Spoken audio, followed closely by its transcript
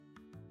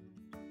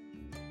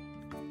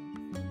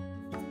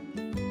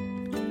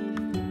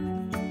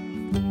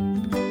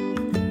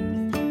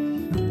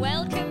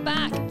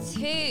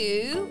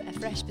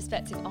Fresh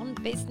Perspective on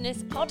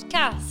Business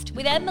podcast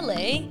with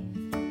Emily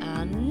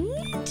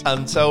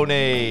and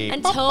Tony.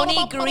 And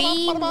Tony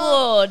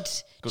Greenwood,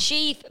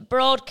 Chief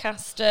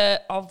Broadcaster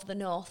of the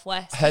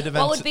Northwest.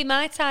 What would be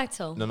my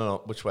title?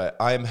 No. Which way?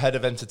 I am Head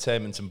of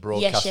Entertainment and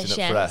Broadcasting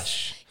at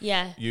Fresh.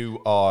 Yeah.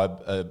 You are...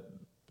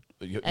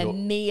 a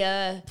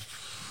mere...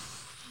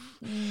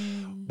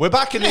 We're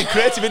back in the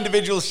Creative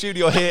Individual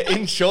studio here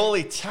in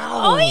Chorley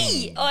Town.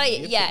 Oi.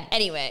 Yeah,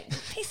 anyway.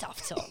 Piss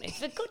off, Tony,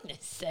 for goodness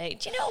sake.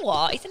 Do you know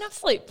what? He's an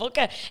absolute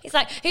bugger. He's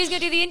like, who's going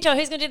to do the intro?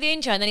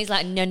 And then he's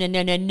like, no,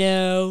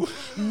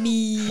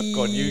 me.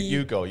 Go on,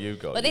 you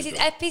go. But this is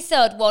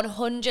episode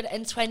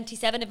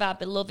 127 of our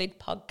beloved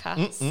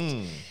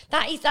podcast.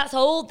 That's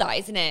old, that,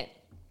 isn't it?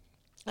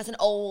 That's an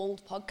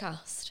old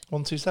podcast.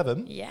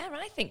 127? Yeah,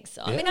 I think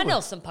so. Yeah, I mean, I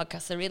know some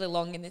podcasts are really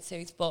long in the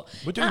tooth, but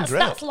we're doing great.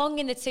 That's long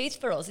in the tooth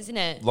for us, isn't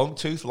it? Long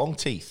tooth, long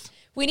teeth.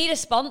 We need a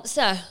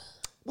sponsor.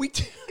 We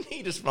do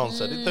need a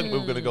sponsor. I didn't think we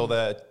were going to go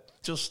there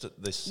just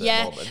at this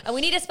moment. And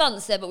we need a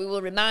sponsor, but we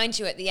will remind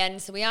you at the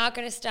end. So we are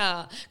going to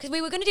start, because we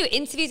were going to do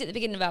interviews at the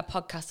beginning of our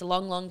podcast a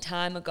long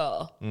time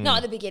ago. Not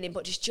at the beginning,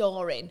 but just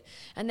during.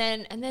 And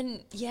then,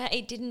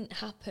 it didn't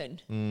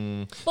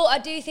happen. But I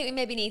do think we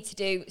maybe need to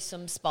do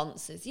some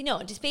sponsors. You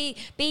know, just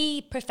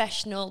be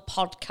professional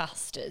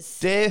podcasters.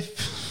 Dave,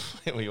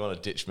 well, you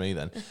want to ditch me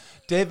then.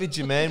 David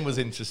Germain was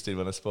interested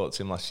when I spoke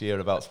to him last year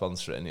about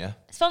sponsoring, yeah?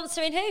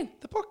 Sponsoring who?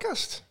 The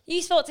podcast.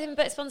 You spoke to him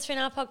about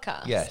sponsoring our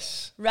podcast?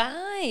 Yes.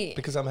 Right.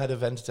 Because I'm Head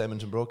of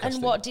Entertainment and Broadcasting.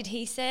 And what did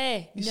he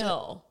say? He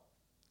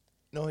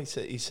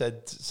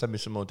said, send me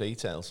some more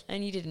details.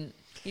 And you didn't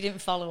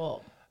follow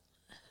up?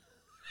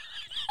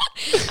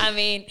 I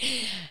mean,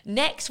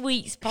 next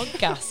week's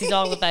podcast is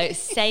all about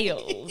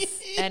sales.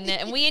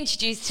 And we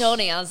introduced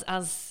Tony as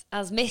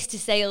Mr.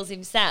 Sales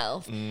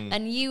himself,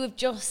 and you have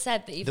just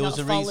said that you've not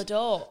followed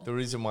up. The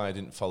reason why I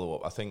didn't follow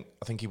up, I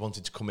think he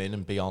wanted to come in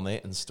and be on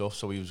it and stuff,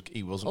 so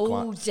he wasn't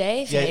quite... Oh,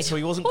 David. Yeah, so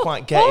he wasn't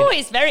quite getting... Oh,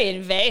 it's very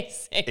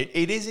invasive.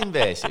 It is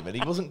invasive, and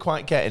he wasn't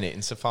quite getting it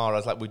insofar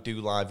as, like, we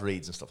do live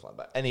reads and stuff like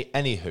that.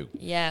 Anywho.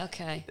 Yeah,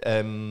 okay.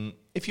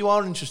 If you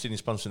are interested in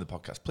sponsoring the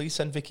podcast, please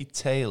send Vicky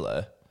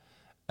Taylor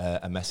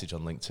a message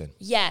on LinkedIn.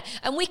 Yeah,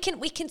 and we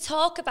can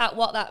talk about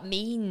what that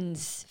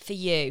means for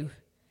you.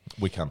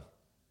 We can.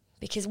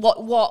 Because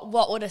what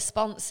would a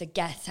sponsor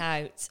get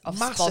out of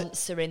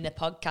sponsoring the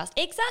podcast?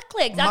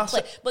 Exactly.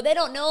 But they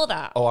don't know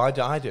that. Oh, I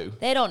do.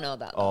 They don't know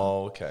that.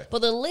 Oh, okay.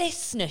 But the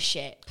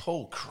listenership...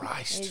 Oh,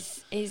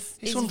 Christ. is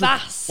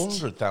vast.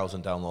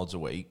 100,000 downloads a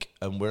week,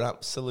 and we're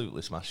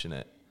absolutely smashing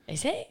it.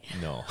 Is it?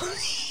 No.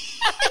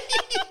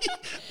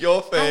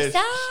 Your face.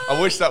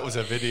 I wish that was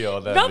a video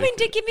then. Robin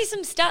did give me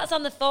some stats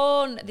on the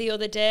phone the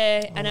other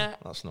day.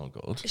 That's not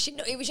good.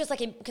 It was just like,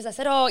 because I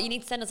said, oh, you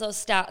need to send us those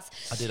stats.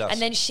 I did ask.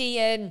 And then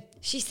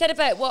she said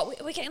about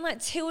we're getting like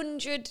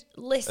 200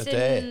 listens. A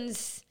day.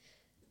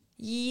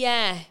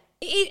 Yeah.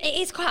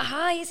 It is quite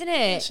high, isn't it?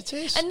 Yes, it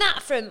is. And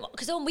that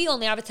because we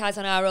only advertise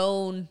on our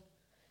own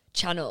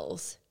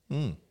channels.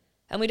 And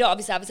we don't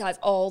obviously advertise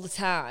all the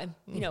time.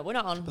 You know, we're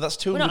not on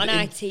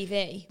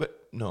ITV.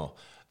 But no.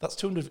 That's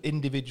 200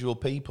 individual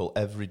people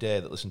every day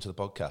that listen to the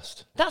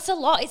podcast. That's a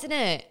lot, isn't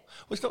it?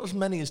 Well, it's not as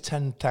many as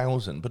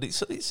 10,000, but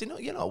it's we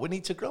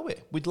need to grow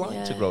it. We'd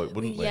like to grow it,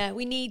 wouldn't we? Yeah,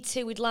 we need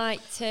to. We'd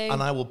like to.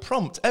 And I will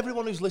prompt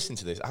everyone who's listening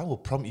to this. I will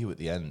prompt you at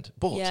the end.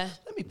 But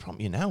let me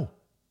prompt you now.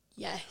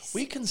 Yes.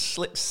 We can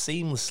slip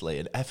seamlessly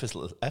and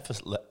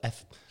effortlessly.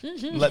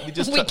 Let me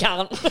just. We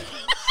can't.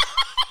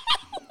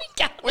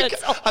 We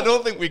can't. I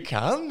don't think we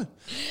can.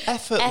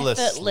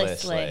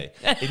 Effortlessly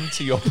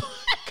into your.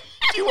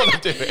 Do you want to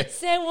do it?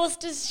 Say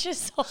Worcestershire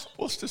sauce.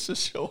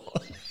 Worcestershire.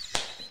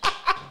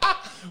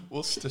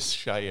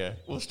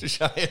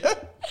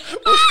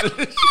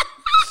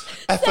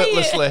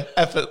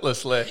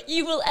 Effortlessly.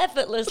 You will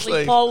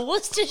effortlessly pour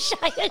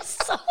Worcestershire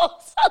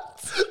sauce.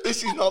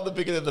 This is not the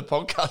beginning of the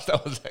podcast I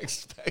was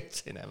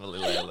expecting, Emily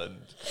Leyland.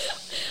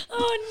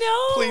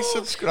 Oh, no. Please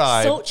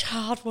subscribe. Such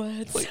hard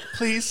words.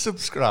 Please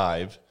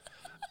subscribe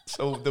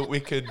so that we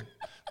can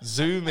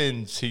zoom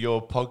into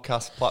your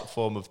podcast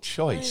platform of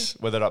choice,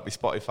 whether that be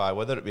Spotify,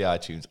 whether it be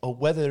iTunes, or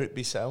whether it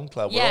be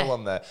SoundCloud. We're all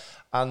on there.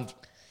 And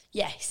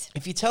yes,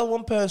 if you tell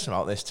one person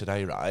about this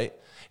today, right,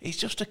 it's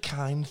just a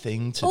kind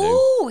thing to do.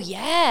 Oh,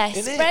 yeah.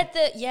 Spread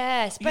the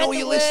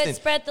word,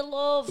 spread the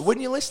love.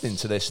 When you're listening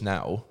to this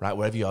now, right,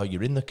 wherever you are,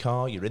 you're in the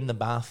car, you're in the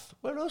bath.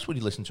 Where else would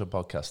you listen to a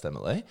podcast,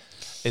 Emily?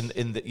 At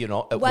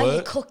work.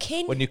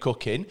 When you're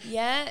cooking.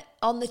 Yeah,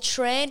 on the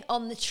train,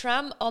 on the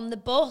tram, on the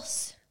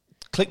bus.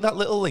 Click that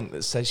little link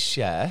that says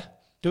share.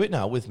 Do it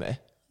now with me.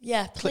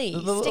 Yeah, please.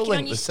 Click the little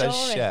link that says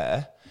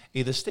share.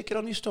 Either stick it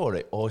on your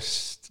story or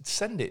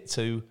send it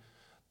to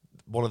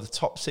one of the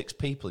top 6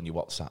 people in your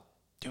WhatsApp.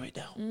 Do it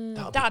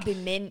now. That'd be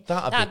mint.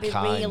 That'd be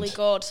really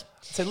good.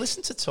 So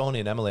listen to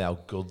Tony and Emily, how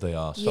good they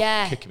are.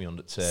 Stop kicking me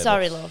under the table.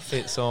 Sorry, love.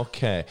 It's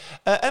okay.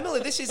 Emily,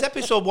 this is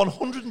episode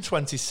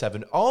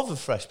 127 of A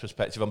Fresh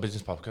Perspective on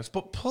Business Podcast.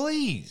 But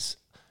please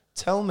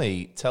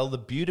tell the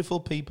beautiful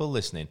people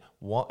listening,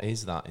 what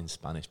is that in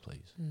Spanish,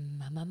 please?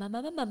 Hang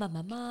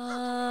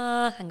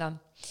on.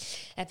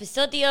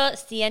 Episodio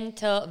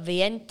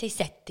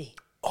 127.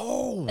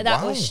 Oh,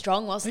 that was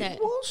strong, wasn't it? It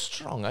was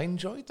strong. I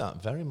enjoyed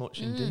that very much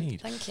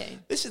indeed. Thank you.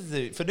 This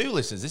is for new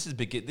listeners. The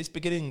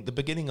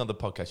beginning of the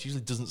podcast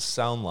usually doesn't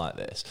sound like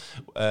this.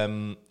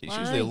 It's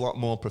usually a lot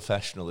more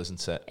professional,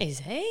 isn't it?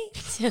 Is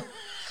it?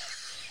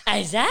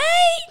 Is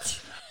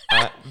it?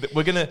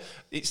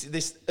 It's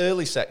this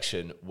early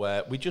section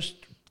where we just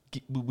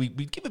we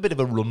give a bit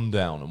of a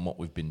rundown on what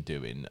we've been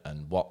doing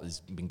and what has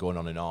been going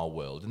on in our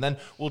world, and then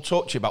we'll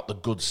talk to you about the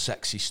good,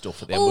 sexy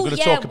stuff at the end. We're going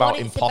to talk about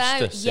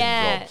imposter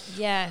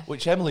syndrome,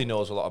 which Emily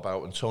knows a lot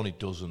about and Tony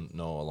doesn't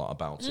know a lot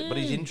about it, but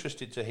he's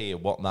interested to hear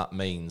what that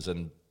means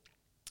and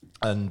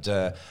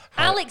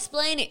I'll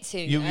explain it to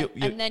you,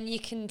 and then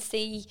you can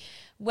see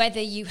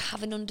whether you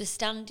have an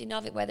understanding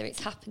of it, whether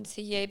it's happened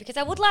to you, because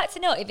I would like to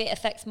know if it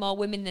affects more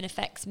women than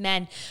affects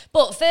men.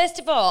 But first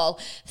of all,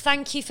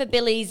 thank you for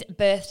Billy's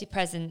birthday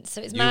present. So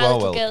it's my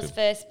little girl's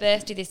first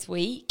birthday this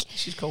week.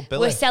 She's called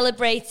Billy. We're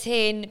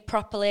celebrating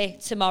properly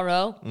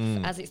tomorrow,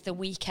 as it's the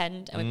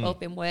weekend, and we've both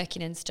been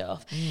working and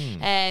stuff.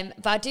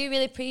 But I do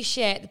really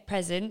appreciate the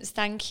presents.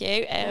 Thank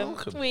you.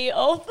 Welcome. We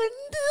opened...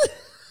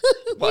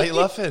 Why are you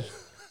laughing?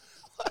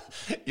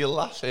 You're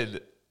laughing.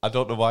 I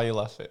don't know why you're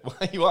laughing.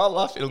 You are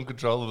laughing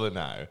uncontrollably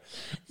now.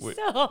 So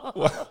when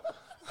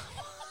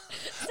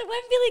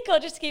Billy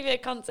called, just to give you a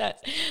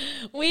context,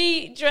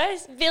 we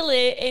dress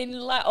Billy in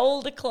like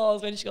older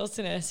clothes when she goes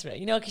to nursery,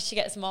 you know, because she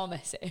gets more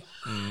messy.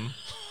 And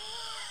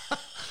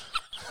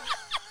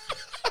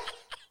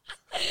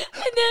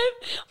then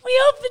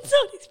we opened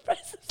Tony's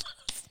presents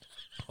last night.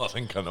 I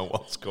think I know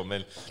what's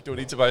coming. Do we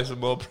need to buy some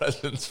more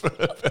presents for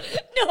her?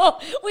 No,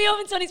 we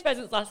opened Tony's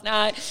presents last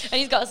night, and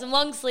he's got some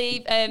long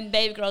sleeve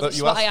baby girls, which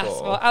is what I asked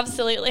for.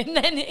 Absolutely. And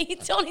then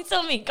Tony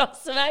told me he got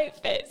some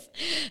outfits,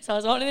 so I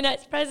was wanting the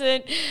next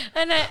present,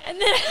 and then I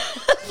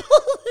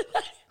pulled them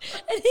out,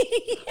 and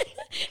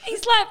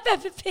he's like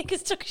Peppa Pig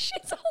has took a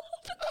shit all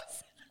over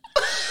us.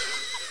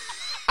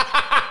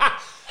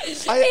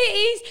 It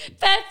is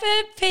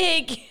Peppa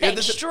Pig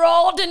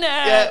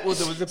extraordinaire. Yeah, well,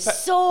 there was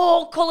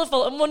so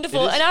colourful and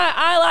wonderful, and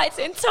I liked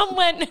it. And Tom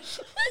went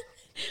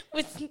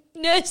with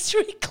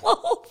nursery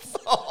clothes.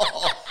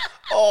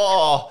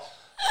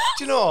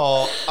 Do you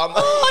know? No,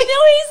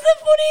 it's the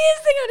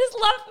funniest thing. I just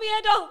laughed my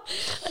head off,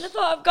 and I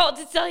thought I've got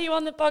to tell you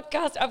on the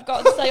podcast.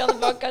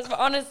 But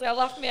honestly, I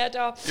laughed my head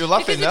off. You're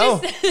laughing now.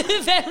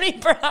 They're very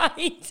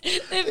bright.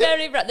 They're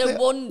very bright. They're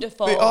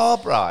wonderful. They are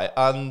bright,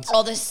 and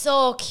they're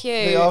so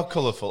cute. They are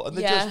colourful, and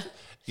they're just.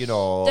 You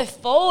know, they're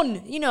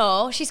fun. You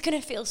know, she's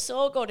gonna feel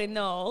so good in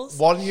those.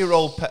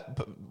 1-year-old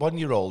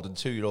and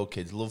 2-year-old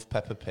kids love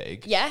Peppa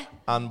Pig. Yeah.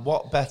 And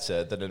what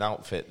better than an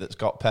outfit that's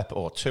got Peppa,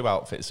 or two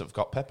outfits that've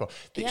got Peppa?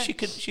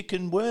 She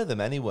can wear them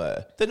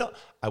anywhere. They're not.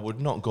 I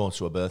would not go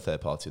to a birthday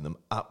party in them.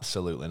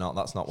 Absolutely not.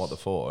 That's not what they're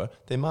for.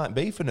 They might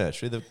be for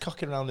nursery. They're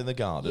cocking around in the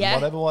garden. Yeah.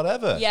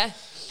 Whatever. Yeah.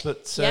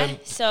 But So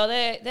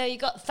there you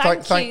go.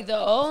 Thank you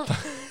though.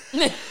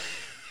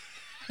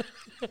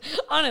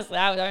 Honestly,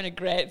 I was having a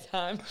great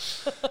time.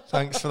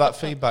 Thanks for that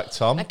feedback,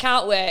 Tom. I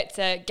can't wait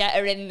to get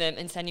her in them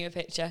and send you a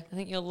picture. I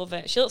think you'll love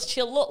it.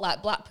 She'll look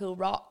like Blackpool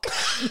Rock.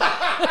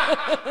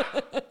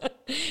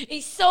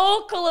 He's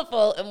so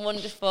colourful and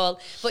wonderful.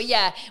 But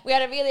yeah, we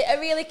had a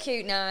really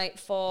cute night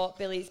for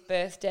Billy's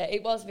birthday.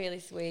 It was really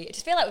sweet. I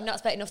just feel like we've not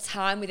spent enough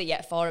time with it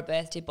yet for a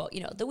birthday, but you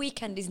know, the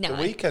weekend is nice. The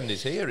weekend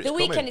is here. The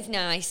weekend is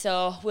nice,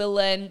 so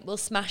we'll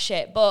smash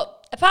it.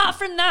 But apart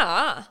from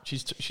that,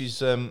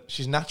 she's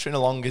nattering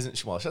along, isn't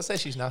she? Well, should I say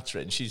she's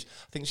nattering? I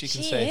think she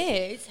can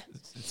say is.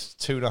 It's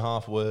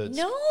 2.5 words.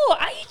 No,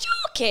 are you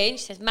joking?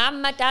 She says,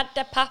 Mama,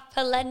 Dada,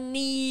 Papa,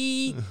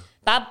 Lenny,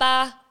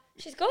 Baba.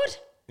 She's good.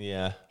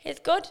 Yeah. It's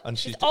good. And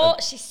she's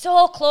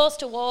so close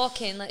to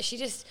walking. Like she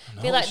just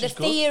feel like the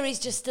fear is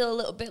just still a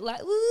little bit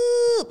like,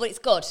 woo, but it's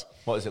good.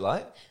 What is it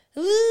like?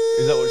 Woo.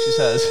 Is that what she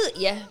says?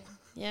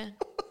 Yeah.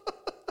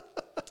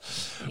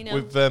 You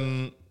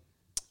know.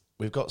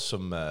 We've got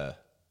some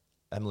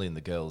Emily and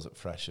the girls at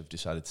Fresh have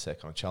decided to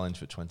take on a challenge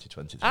for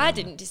 2023. I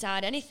didn't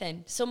decide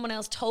anything. Someone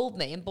else told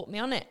me and put me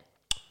on it.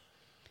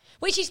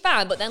 Which is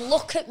fine, but then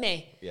look at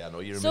me. Yeah, no,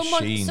 you're a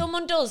machine.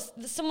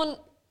 Someone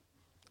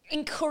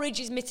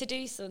encourages me to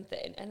do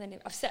something, and then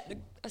I've set.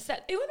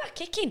 Who am I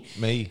kicking?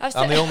 Me.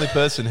 I'm the only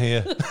person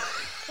here.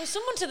 Well,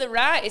 someone to the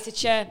right. It's a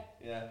chair.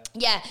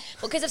 Yeah.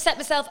 Because I've set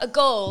myself a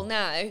goal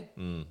now,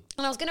 and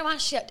I was going to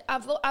ask you.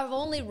 I've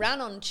only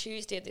ran on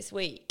Tuesday of this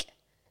week,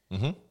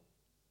 and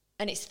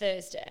it's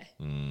Thursday.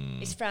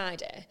 It's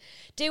Friday.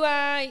 Do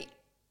I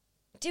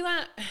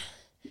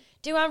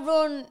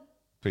run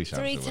 3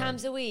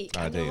 times a week?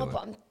 Ideally. I know,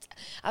 but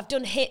I've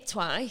done HIIT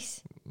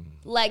twice,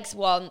 legs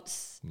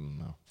once.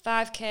 No.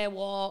 5K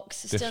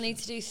walks. I still need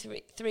to do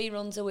three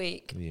runs a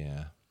week.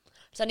 Yeah.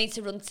 So I need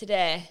to run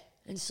today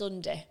and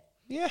Sunday.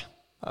 Yeah,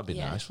 that'd be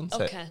nice, wouldn't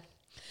it? Okay.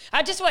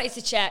 I just wanted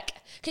to check.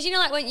 Because you know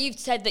like when you've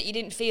said that you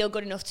didn't feel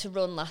good enough to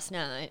run last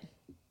night?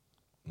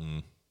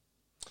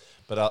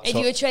 But if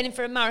you were training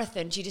for a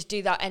marathon, do you just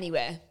do that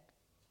anyway?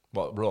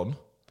 What, run?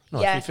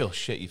 No, if you feel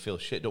shit, you feel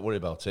shit. Don't worry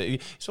about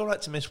it. It's all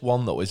right to miss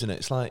one, though, isn't it?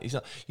 It's like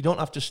you don't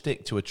have to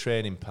stick to a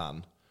training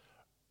plan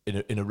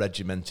in a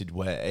regimented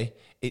way.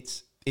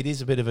 It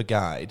is a bit of a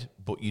guide,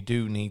 but you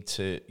do need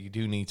to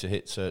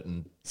hit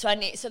certain. So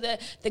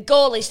the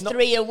goal is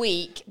 3 a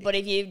week, but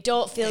if you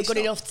don't feel good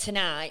enough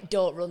tonight,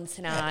 don't run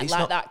tonight,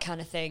 that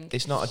kind of thing.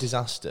 It's not a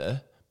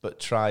disaster, but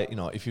try.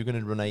 If you're going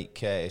to run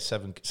 8K,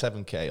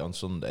 7K on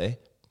Sunday,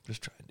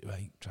 just try and do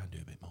 8. Try and do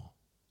a bit more.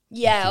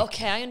 Yeah,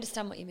 okay, I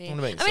understand what you mean.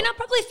 I'll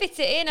probably fit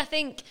it in. I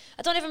think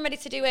I don't know if I'm ready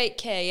to do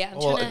 8K yet.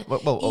 I'm trying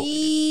to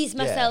ease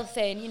myself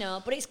in,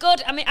 but it's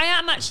good. I mean, I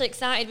am actually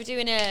excited. We're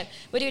doing a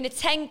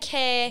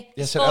 10K,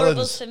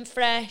 Sporables and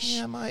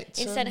Fresh in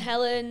St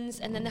Helens,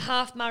 and then the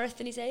half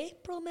marathon is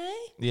April,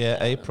 May. Yeah,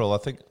 April. I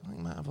think I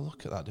might have a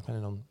look at that,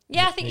 depending on.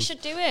 Yeah, I think you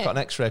should do it. Got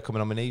an X-ray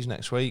coming on my knees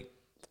next week.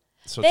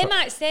 So they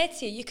might say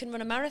to you can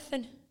run a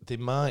marathon. They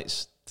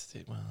might.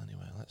 Well,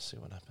 anyway, let's see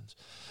what happens.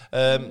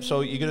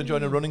 So you're going to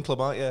join a running club,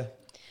 aren't you?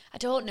 I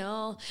don't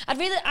know. I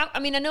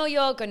mean, I know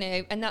you're going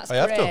to, and that's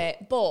great,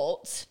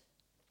 but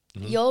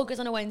yoga's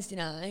on a Wednesday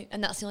night,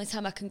 and that's the only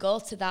time I can go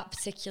to that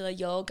particular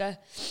yoga.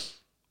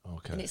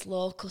 Okay. And it's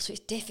local, so it's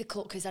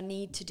difficult because I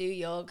need to do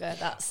yoga.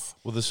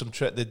 Well, there's some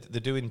they're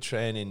doing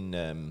training.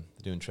 They're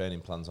doing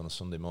training plans on a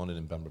Sunday morning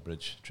in Bamber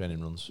Bridge.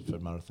 Training runs for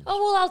marathons.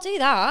 Oh well, I'll do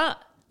that.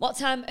 What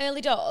time?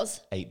 Early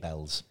doors. 8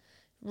 bells.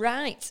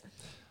 Right.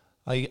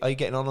 Are you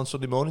getting on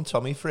Sunday morning,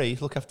 Tommy? Free?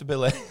 Look after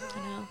Billy.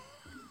 I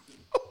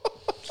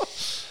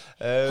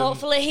know.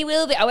 Hopefully he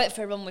will be. I went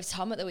for a run with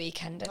Tom at the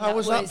weekend. And How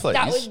was that, please?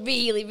 That was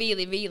really,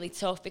 really, really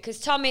tough because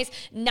Tom is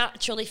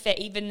naturally fit,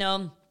 even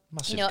though...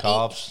 Massive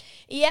calves.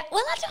 Well,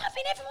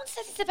 everyone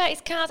says it's about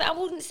his calves. I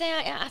wouldn't say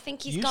I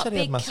think he's got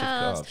big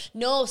calves.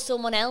 No,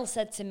 someone else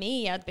said to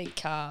me he had big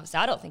calves.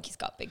 I don't think he's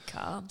got big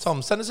calves.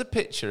 Tom, send us a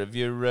picture of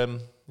your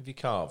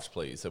calves,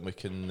 please, and we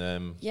can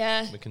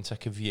we can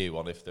take a view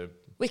on if they're...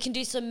 We can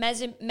do some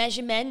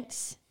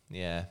measurements.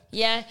 Yeah.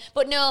 Yeah,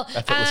 but no.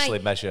 Effortlessly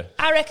measure.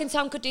 I reckon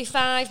Tom could do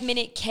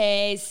 5-minute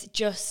Ks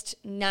just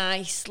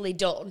nicely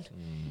done.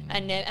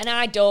 And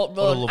I don't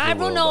run. I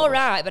run all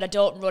right, but I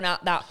don't run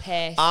at that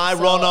pace. I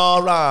run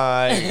all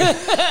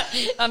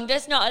right. I'm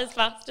just not as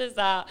fast as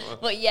that.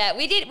 But yeah,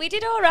 we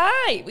did all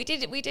right. We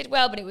did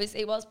well, but it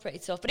was pretty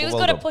tough. But it was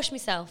good to push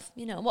myself.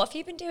 What have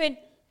you been doing?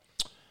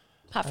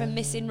 Apart from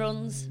missing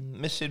runs.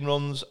 Missing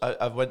runs.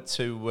 I went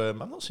to...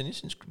 I've not seen you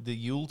since the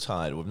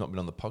Yuletide. We've not been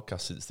on the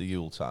podcast since the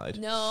Yuletide.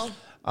 No.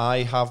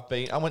 I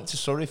went to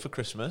Surrey for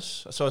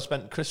Christmas. So I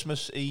spent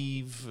Christmas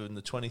Eve and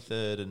the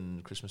 23rd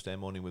and Christmas Day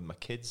morning with my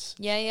kids.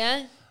 Yeah,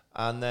 yeah.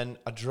 And then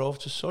I drove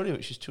to Surrey,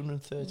 which is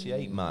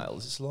 238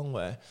 miles. It's a long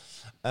way.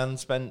 And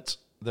spent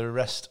the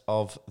rest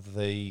of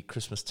the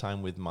Christmas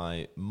time with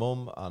my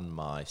mum and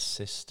my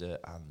sister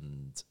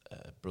and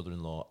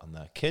brother-in-law and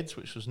their kids,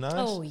 which was nice.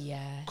 Oh,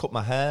 yeah. Cut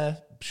my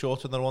hair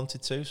shorter than I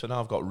wanted to, so now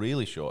I've got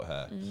really short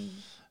hair.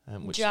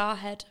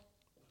 Jarhead.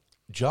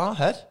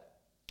 Jarhead?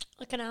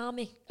 Like an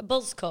army. A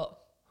buzz cut.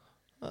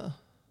 Okay.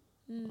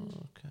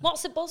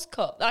 What's a buzz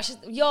cut?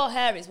 Actually, your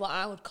hair is what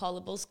I would call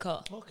a buzz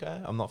cut.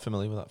 Okay, I'm not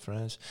familiar with that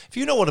phrase. If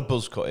you know what a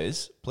buzz cut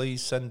is,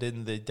 please send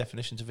in the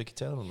definition to Vicky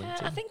Taylor on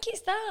LinkedIn. I think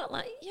it's that.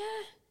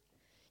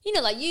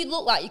 You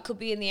look like you could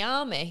be in the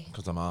army.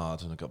 Because I'm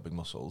hard and I've got big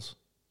muscles.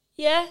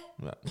 Yeah.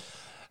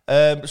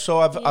 So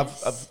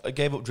I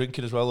gave up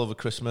drinking as well over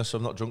Christmas. So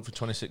I'm not drunk for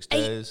 26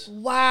 days.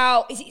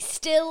 Wow, is it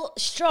still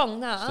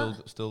strong? That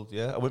still,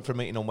 yeah. I went for a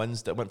meeting on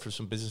Wednesday. I went for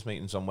some business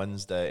meetings on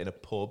Wednesday in a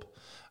pub,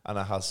 and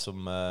I had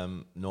some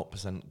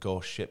 0%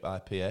 Ghost Ship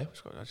IPA,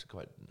 which was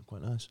actually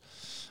quite nice.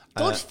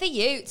 Good for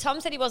you.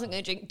 Tom said he wasn't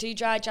going to do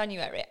dry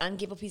January and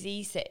give up his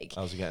e-cig.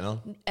 How's he getting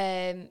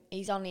on?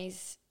 He's on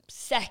his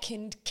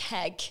second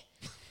keg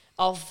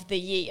of the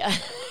year,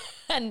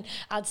 and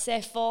I'd say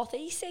 4th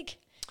e-cig.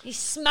 He's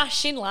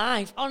smashing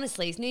life.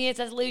 Honestly, his New Year's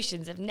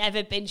resolutions have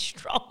never been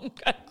stronger.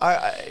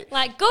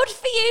 Good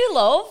for you,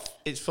 love.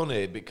 It's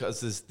funny because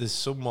there's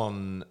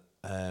someone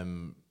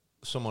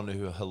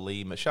who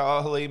Halima. Shout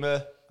out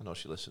Halima. I know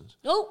she listens.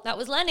 Oh, that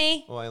was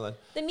Lenny. Oh, hi, Len.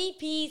 The meat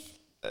peas.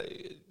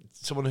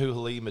 Someone who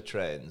Halima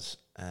trains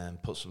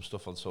put some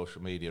stuff on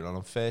social media, and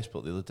on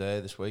Facebook the other day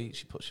this week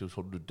she was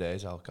 100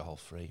 days alcohol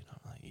free. And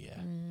I'm like, yeah,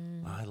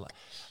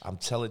 I'm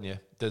telling you,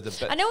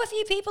 I know a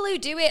few people who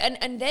do it,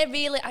 and they're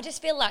really. I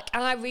just feel like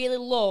I really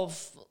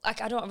love.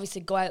 Like, I don't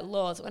obviously go out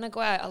loads. When I go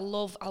out, I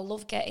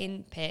love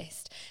getting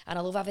pissed, and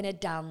I love having a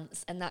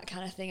dance and that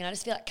kind of thing. And I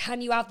just feel like,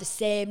 can you have the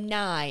same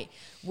night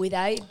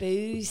without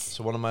booze?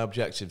 So one of my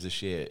objectives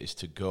this year is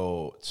to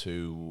go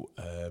to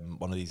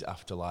one of these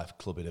afterlife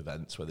clubbing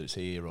events, whether it's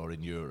here or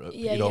in Europe.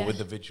 With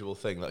the visual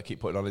thing that I keep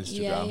putting on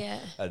Instagram,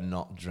 and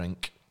not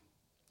drink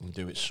and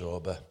do it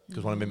sober.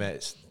 Because one of my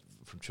mates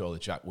from Chorley,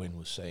 Jack Wynn,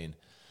 was saying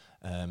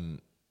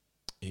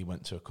he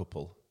went to a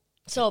couple.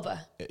 Sober?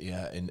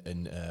 Yeah,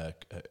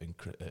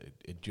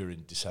 during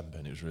December,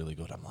 and it was really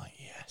good. I'm like,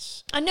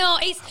 yes. I know,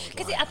 it's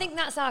because I think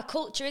that's our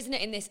culture, isn't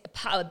it? In this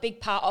a big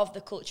part of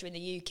the culture in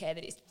the UK,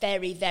 that it's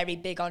very, very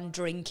big on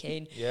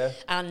drinking. Yeah.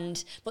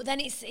 But then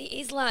it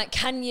is like,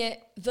 can you?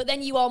 But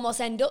then you almost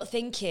end up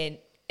thinking,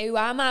 who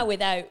am I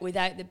without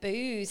the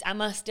booze?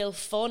 Am I still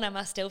fun? Am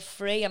I still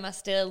free? Am I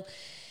still...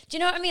 Do you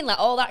know what I mean? Like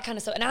all that kind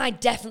of stuff. And I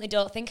definitely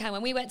don't think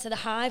when we went to the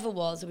Hive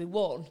Awards and we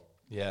won,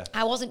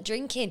 I wasn't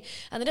drinking.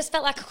 And I just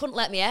felt like I couldn't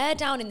let my hair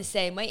down in the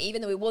same way,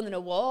 even though we won an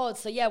award.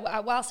 So yeah,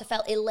 whilst I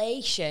felt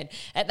elation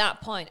at that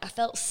point, I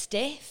felt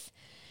stiff.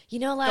 You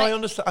know, like... No,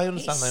 I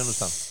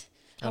understand.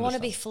 I want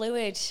to be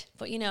fluid,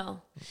 but you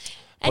know.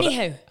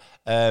 Anywho.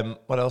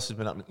 What else has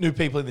been happening? New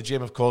people in the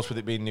gym, of course, with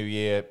it being New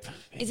Year.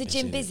 Is the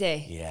gym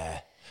busy?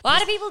 Yeah. Why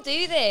do people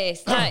do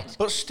this? Like,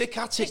 but stick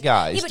at it,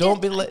 guys.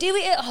 Don't be do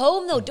it at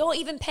home, though. Don't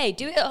even pay.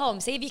 Do it at home.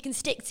 See if you can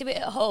stick to it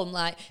at home,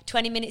 like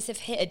 20 minutes of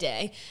HIIT a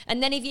day.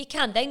 And then if you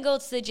can, then go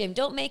to the gym.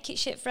 Don't make it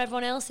shit for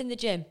everyone else in the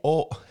gym. Do you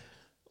know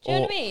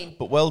what I mean?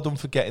 But well done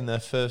for getting there,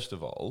 first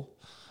of all.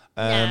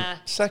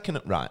 Second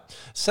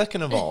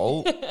of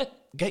all,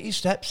 get your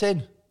steps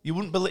in. You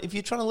wouldn't believe, if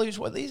you're trying to lose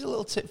weight, these are a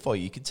little tip for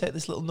you. You can take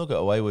this little nugget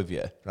away with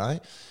you, right?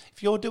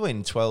 If you're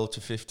doing 12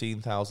 to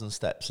 15,000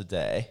 steps a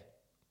day.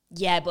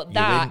 Yeah, but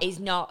that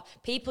is not...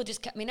 People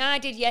just... I mean, I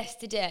did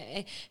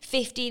yesterday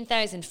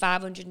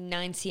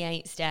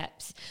 15,598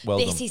 steps.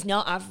 This is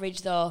not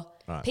average, though.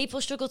 Right.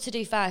 People struggle to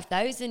do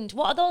 5,000.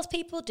 What are those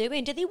people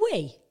doing? Do they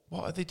wee?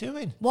 What are they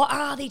doing? What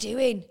are they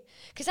doing?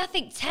 Because I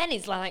think 10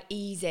 is, like,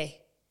 easy.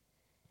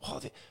 What are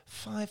they...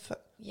 5...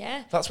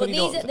 Yeah. That's when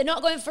they're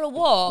not going for a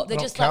walk. They're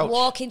just, like,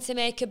 walking to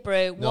make a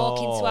brew,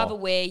 walking to have a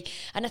wee.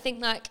 And I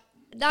think, like,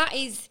 that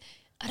is...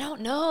 I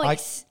don't know. I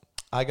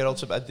got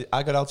out of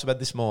bed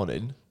this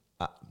morning...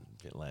 a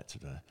bit late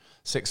today.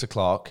 6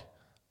 o'clock,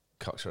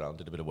 cocked around,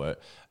 did a bit of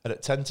work, and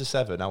at 10 to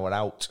 7 I went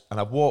out and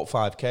I've walked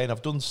 5k and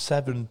I've done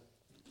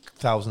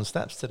 7,000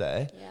 steps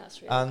today. Yeah,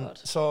 that's really good.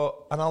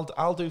 And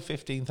I'll do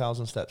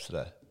 15,000 steps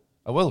today.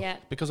 I will,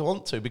 because I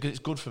want to, because it's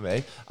good for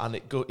me, and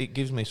it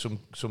gives me some.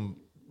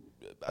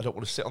 I don't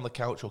want to sit on the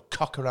couch or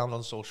cock around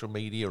on social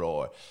media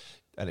or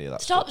any of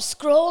that. Stop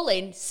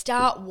scrolling.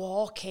 Start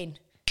walking.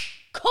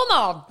 Come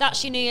on,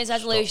 that's your New Year's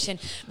resolution.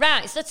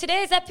 Right, so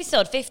today's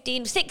episode,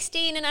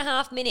 16 and a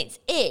half minutes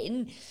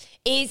in,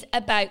 is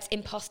about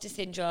imposter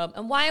syndrome.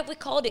 And why have we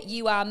called it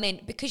You Are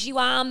Mint? Because you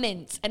are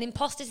mint. And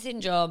imposter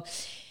syndrome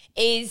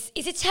is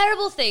a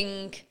terrible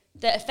thing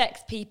that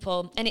affects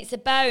people. And it's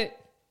about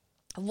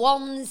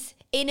one's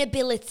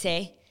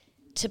inability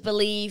to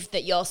believe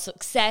that your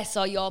success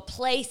or your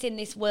place in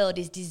this world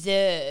is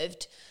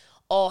deserved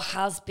or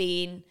has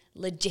been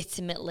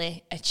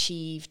legitimately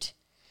achieved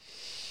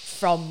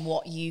from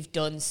what you've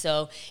done.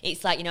 So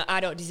it's like, you know, I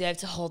don't deserve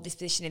to hold this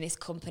position in this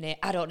company.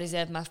 I don't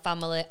deserve my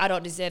family. I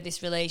don't deserve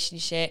this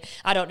relationship.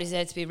 I don't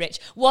deserve to be rich.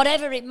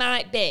 Whatever it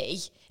might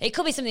be. It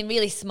could be something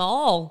really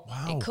small.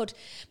 Wow. It could,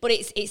 but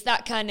it's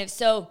that kind of,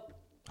 so.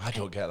 I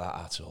don't get that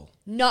at all.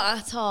 Not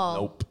at all.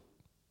 Nope.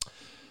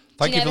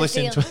 Thank you for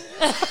listening to it.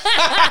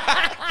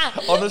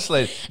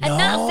 Honestly. And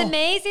that's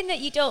amazing that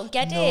you don't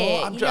get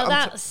it.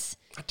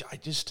 I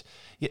just,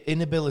 your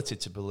inability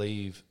to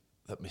believe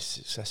that my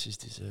success is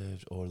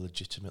deserved or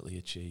legitimately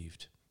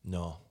achieved.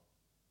 No.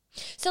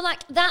 So,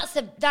 like, that's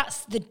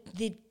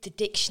the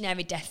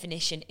dictionary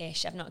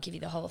definition-ish. I've not given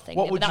you the whole thing,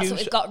 but that's what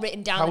we've got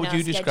written down. How would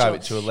you describe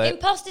it to a lady?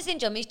 Imposter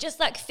syndrome is just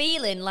like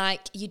feeling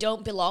like you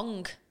don't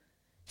belong.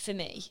 For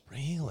me.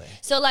 Really?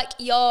 So like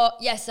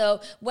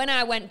so when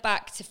I went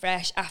back to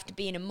Fresh after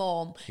being a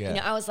mom, you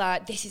know, I was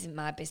like, this isn't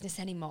my business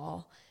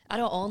anymore. I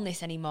don't own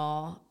this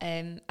anymore.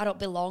 I don't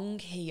belong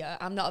here.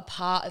 I'm not a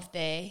part of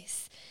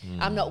this.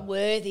 I'm not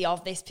worthy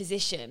of this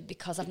position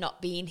because I've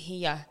not been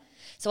here.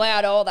 So I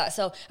had all that.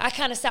 So I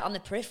kind of sat on the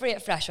periphery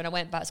at Fresh when I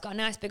went back. It's got a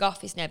nice big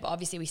office now, but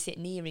obviously we sit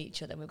near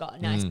each other and we've got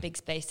a nice big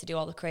space to do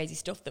all the crazy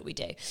stuff that we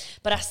do.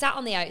 But I sat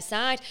on the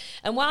outside,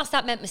 and whilst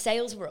that meant my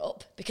sales were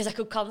up because I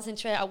could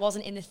concentrate, I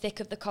wasn't in the thick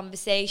of the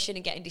conversation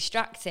and getting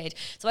distracted.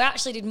 So I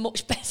actually did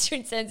much better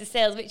in terms of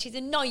sales, which is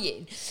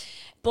annoying.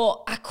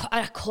 But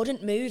I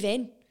couldn't move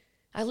in.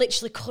 I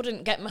literally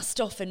couldn't get my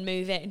stuff and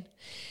move in.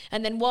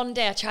 And then one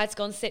day I tried to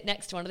go and sit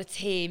next to one of the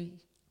team.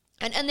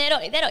 And they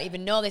don't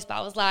even know this, but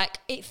I was like,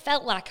 it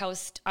felt like I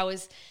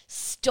was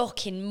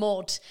stuck in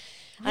mud.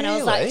 And I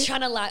was like trying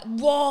to like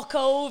walk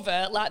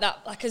over like that,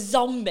 like a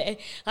zombie,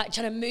 like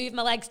trying to move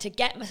my legs to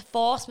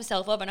force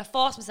myself over. And I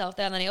forced myself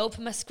there, and then I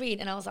opened my screen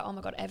and I was like, oh my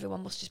God,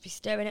 everyone must just be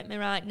staring at me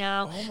right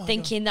now,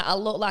 thinking that I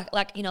look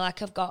like, you know,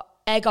 like I've got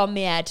egg on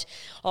my head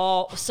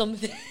or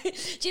something.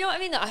 Do you know what I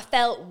mean? That I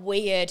felt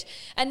weird.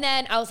 And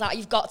then I was like,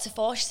 you've got to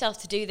force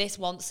yourself to do this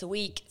once a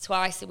week,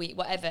 twice a week,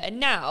 whatever. And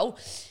now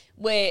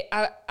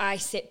I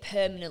sit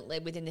permanently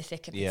within the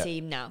thick of the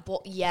team now.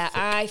 But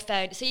I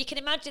found, so you can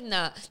imagine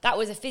that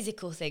was a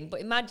physical thing, but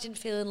imagine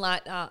feeling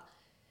like that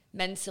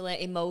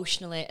mentally,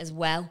 emotionally as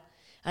well.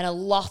 And a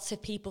lot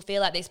of people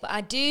feel like this, but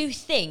I do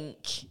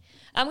think,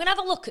 I'm going to have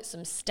a look at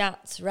some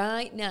stats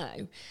right now.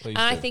 Please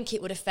I do. think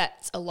it would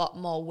affect a lot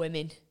more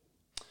women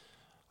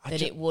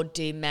than it would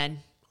do men.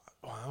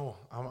 Wow,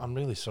 I'm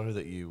really sorry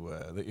that you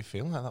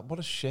feel like that. What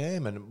a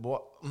shame! And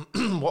what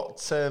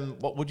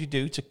would you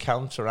do to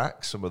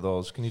counteract some of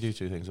those? Can you do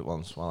two things at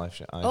once while I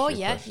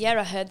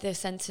I heard the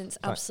sentence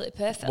absolutely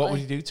perfectly. What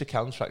would you do to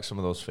counteract some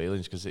of those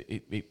feelings? Because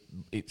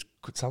it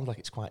sounds like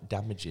it's quite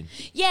damaging.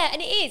 Yeah, and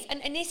it is.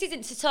 And this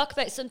isn't to talk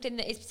about something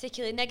that is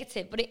particularly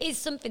negative, but it is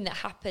something that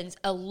happens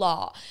a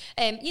lot.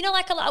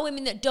 Like a lot of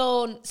women that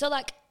don't. So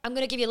like, I'm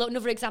going to give you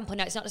another example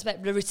now. It's not just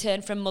about the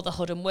return from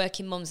motherhood and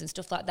working mums and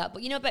stuff like that,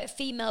 but about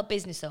people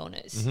business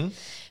owners,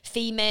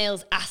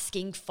 females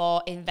asking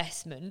for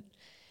investment.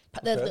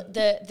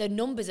 The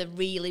numbers are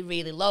really,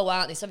 really low,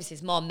 aren't they? So obviously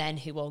there's more men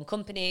who own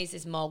companies,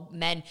 there's more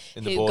men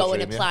who go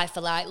and apply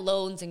for like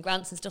loans and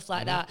grants and stuff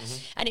like that.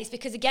 And it's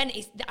because, again,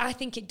 I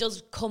think it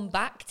does come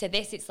back to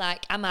this. It's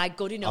like, am I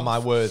good enough? Am I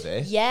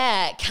worthy?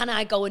 Yeah. Can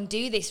I go and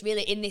do this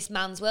really in this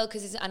man's world?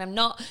 And I'm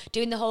not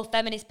doing the whole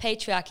feminist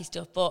patriarchy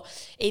stuff, but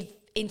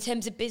in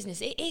terms of business,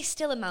 it is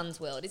still a man's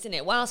world, isn't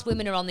it? Whilst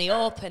women are on the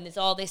open, there's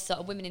all this sort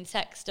of women in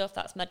tech stuff.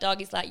 That's my dog.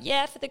 He's like,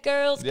 yeah, for the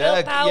girls,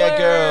 girl power.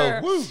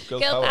 Yeah, girl. Woo,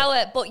 girl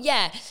power. But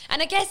yeah,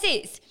 and I guess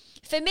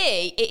for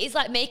me, it is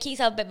like making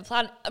yourself a bit of a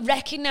plan.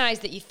 Recognise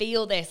that you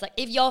feel this. Like,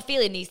 if you're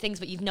feeling these things,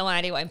 but you've no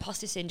idea what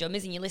imposter syndrome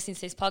is, and you're listening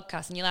to this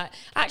podcast, and you're like,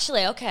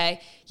 actually,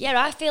 okay,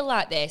 yeah, I feel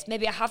like this.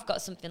 Maybe I have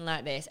got something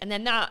like this. And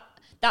then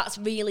that's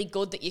really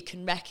good that you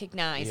can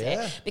recognise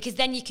it, because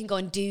then you can go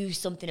and do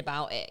something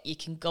about it. You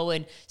can go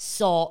and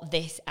sort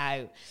this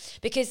out.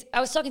 Because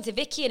I was talking to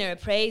Vicky in her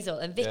appraisal,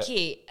 and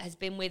Vicky has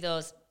been with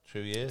us 2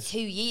 years. 2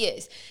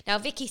 years. Now,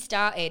 Vicky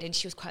started and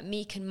she was quite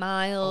meek and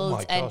mild. Oh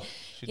my God.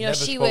 And, never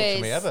spoke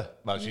to me ever.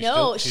 Well,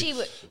 she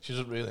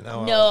doesn't really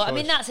know. No, I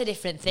mean, that's a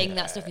different thing. Yeah,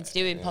 that's nothing to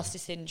do with imposter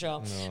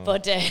syndrome. No.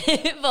 But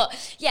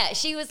yeah,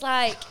 she was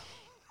like,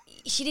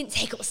 she didn't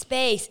take up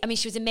space. I mean,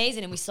 she was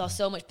amazing, and we saw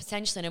so much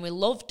potential in her, and we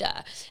loved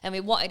her, and we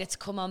wanted her to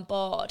come on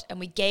board, and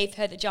we gave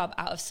her the job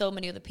out of so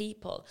many other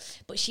people.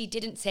 But she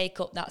didn't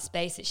take up that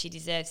space that she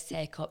deserved to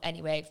take up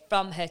anyway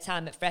from her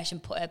time at Fresh,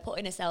 and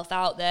putting herself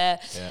out there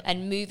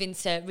and moving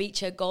to reach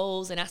her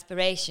goals and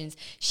aspirations.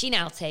 She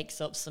now takes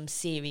up some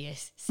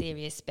serious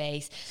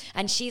space,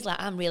 and she's like,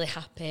 I'm really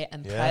happy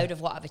and proud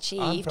of what I've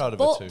achieved. I'm proud of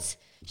her too.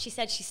 She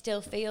said she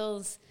still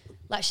feels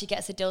like she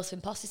gets a dose of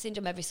imposter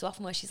syndrome every so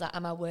often, where she's like,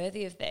 am I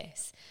worthy of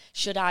this?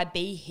 Should I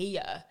be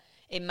here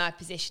in my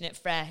position at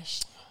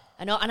Fresh?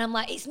 And I'm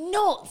like, it's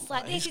nuts.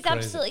 Like, this is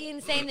absolutely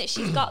insane that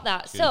she's got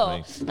that.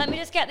 So let me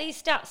just get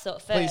these stats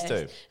up first.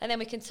 Please do. And then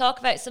we can talk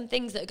about some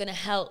things that are going to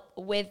help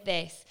with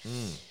this.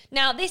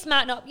 Now, this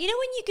might not... when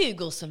you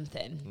Google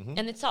something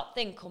and the top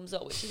thing comes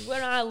up, which is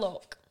where I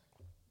look.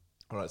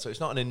 All right, so it's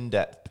not an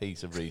in-depth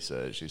piece of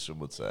research, as some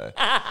would say.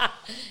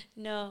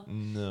 No.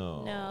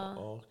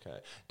 Okay.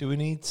 Do we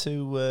need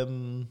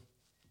to...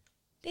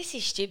 This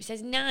is stupid. It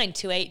says 9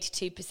 to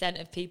 82%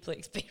 of people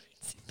experience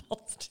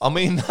imposter. I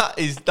mean, that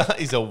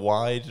is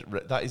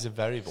a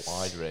very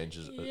wide range,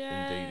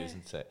 indeed,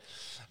 isn't it?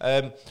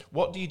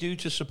 What do you do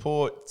to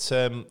support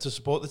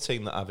the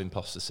team that have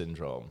imposter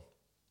syndrome?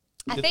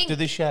 Do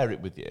they share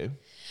it with you?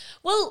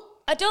 Well,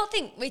 I don't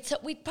think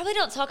we probably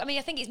don't talk. I mean,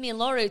 I think it's me and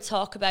Laura who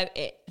talk about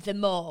it the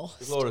most.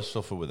 Does Laura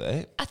suffer with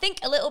it? I think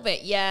a little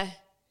bit, yeah.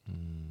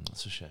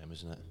 That's a shame,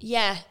 isn't it?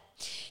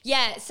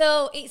 Yeah.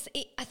 So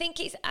I think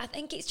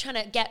it's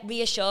trying to get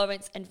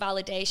reassurance and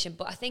validation,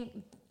 but I think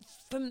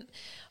from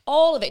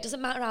all of it,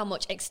 doesn't matter how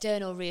much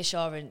external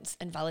reassurance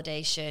and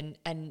validation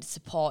and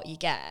support you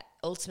get.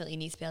 Ultimately, you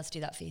need to be able to do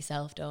that for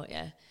yourself, don't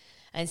you?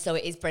 And so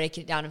it is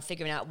breaking it down and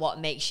figuring out what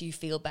makes you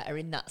feel better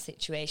in that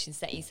situation,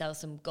 setting yourself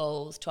some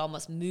goals to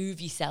almost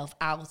move yourself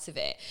out of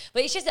it.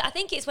 But it's just, I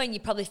think it's when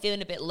you're probably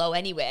feeling a bit low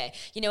anyway.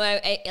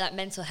 Like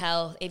mental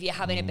health, if you're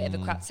having a bit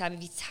of a crap time,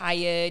 if you're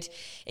tired,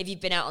 if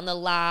you've been out on the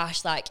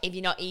lash, like if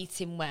you're not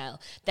eating well,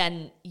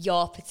 then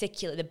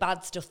the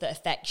bad stuff that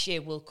affects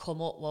you will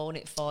come up, won't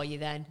it, for you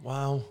then?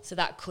 Wow. So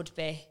that could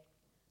be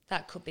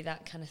that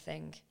kind of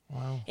thing.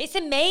 Wow. It's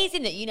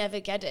amazing that you never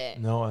get it.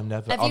 No, I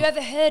never. Have you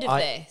ever heard of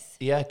this?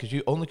 Yeah, because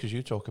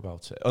you talk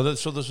about it.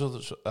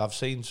 I've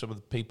seen some of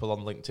the people on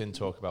LinkedIn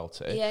talk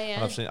about it.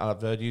 Yeah. And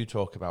I've heard you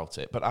talk about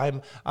it. But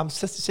I'm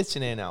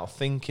sitting here now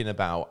thinking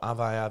about, have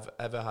I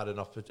ever had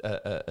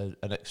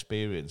an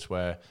experience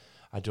where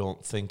I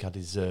don't think I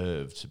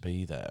deserve to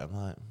be there? I'm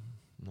like,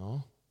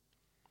 no.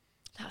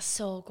 That's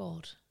so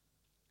good.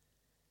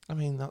 I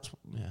mean,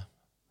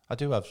 I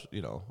do have,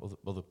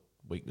 other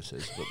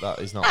weaknesses, but that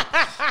is not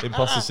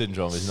imposter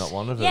syndrome is not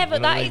one of them. Yeah,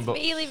 but that is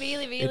really,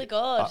 really, really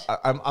good.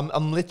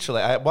 I'm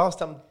literally,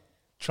 whilst I'm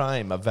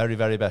trying my very,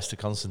 very best to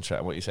concentrate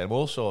on what you're saying, I'm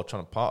also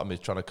part of me is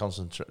trying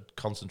to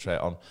concentrate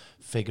on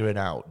figuring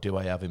out, do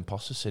I have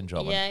imposter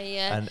syndrome?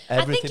 Yeah. And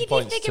everything I think if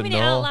points you're figuring to it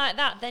no. out like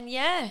that, then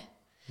yeah.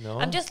 No.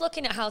 I'm just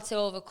looking at how to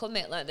overcome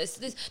it. Like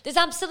there's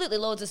absolutely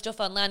loads of stuff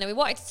online, and we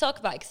wanted to talk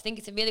about it because I think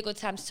it's a really good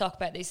time to talk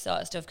about this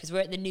sort of stuff because we're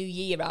at the new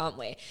year, aren't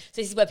we?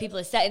 So this is where people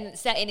are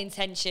setting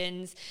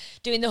intentions,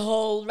 doing the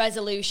whole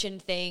resolution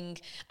thing,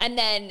 and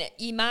then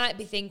you might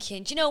be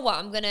thinking, do you know what?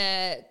 I'm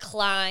gonna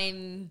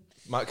climb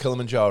Mount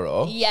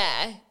Kilimanjaro.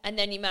 Yeah, and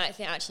then you might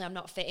think, actually, I'm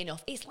not fit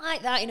enough. It's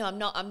like that, I'm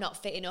not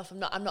fit enough.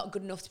 I'm not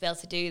good enough to be able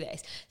to do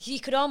this. So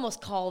you could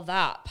almost call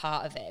that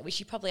part of it, which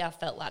you probably have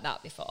felt like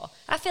that before.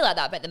 I feel like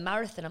that about the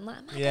marathon. I'm like,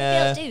 am I going to be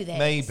able to do this?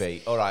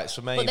 Maybe. All right,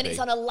 so maybe. But then it's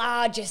on a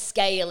larger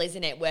scale,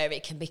 isn't it, where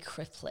it can be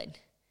crippling.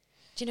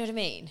 Do you know what I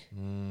mean?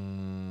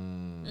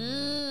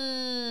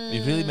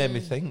 You've really made me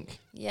think.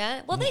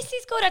 Yeah. Well, this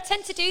is good. I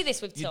tend to do this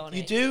with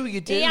Tony. You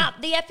do.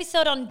 The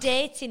episode on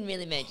dating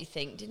really made you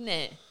think, didn't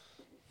it?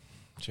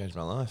 Changed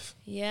my life.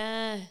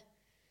 Yeah.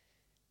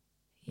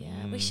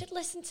 Yeah. We should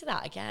listen to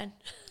that again.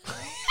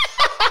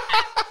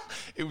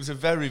 It was a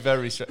very,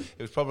 very... It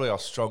was probably our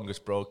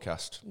strongest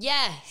broadcast.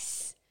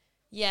 Yes.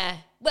 Yeah.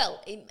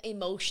 Well,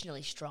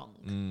 emotionally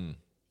strong.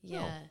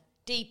 Yeah. Oh.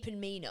 Deep and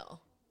mean-o.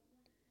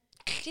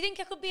 Do you think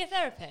I could be a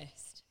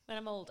therapist when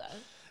I'm older?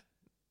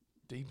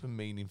 Deep and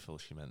meaningful,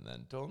 she meant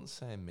then. Don't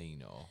say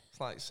mean-o. It's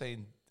like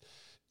saying...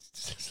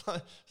 It's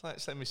like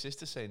saying my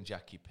sister saying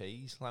Jackie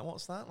Peas. Like,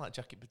 what's that? Like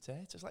Jackie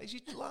Potatoes? Like, is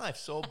your life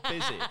so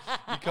busy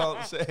you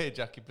can't say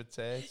Jackie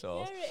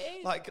Potatoes? Yeah, it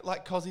is.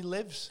 Like cause he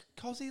lives.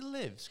 Cause he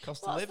lives.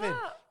 Cost of What's living.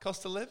 that?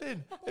 Cost of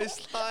living.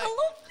 It's like... I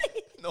love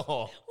this. No. Where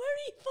are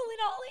you pulling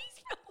all these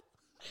from?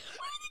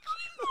 Where are they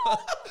coming from?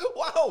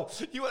 Wow,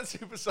 you went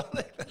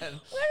supersonic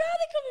then. Where are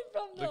they coming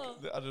from, though?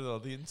 I don't know,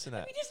 the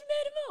internet. Have you just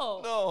made them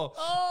up? No.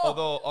 Oh.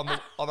 Although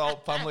on our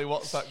family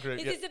WhatsApp group...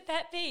 Is this a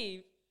pet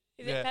peeve?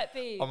 Is it pet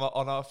peeve?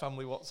 On our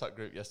family WhatsApp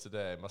group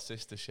yesterday, my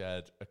sister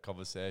shared a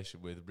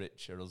conversation with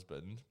Rich, her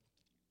husband.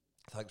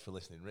 Thanks for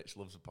listening. Rich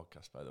loves the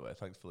podcast, by the way.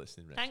 Thanks for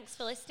listening, Rich. Thanks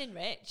for listening,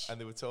 Rich. And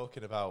they were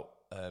talking about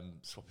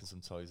swapping some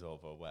toys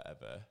over or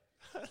whatever.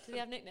 Do they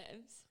have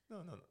nicknames?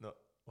 No.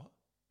 What?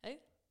 Who?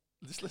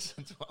 Just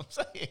listen to what I'm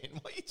saying.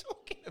 What are you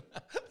talking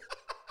about?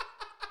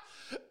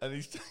 And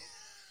he's...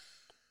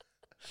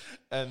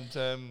 and...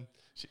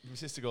 my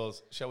sister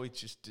goes, shall we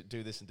just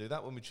do this and do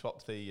that when we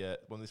swap the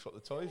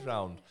toys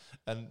round?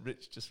 And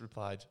Rich just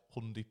replied,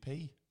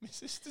 100p. My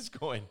sister's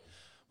going,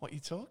 what are you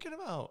talking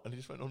about? And he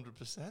just went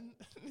 100%. And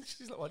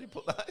she's like, why did you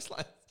put that? It's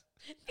like...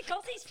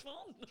 Because it's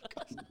fun.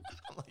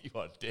 I'm like, you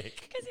are a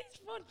dick. Because it's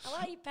fun. I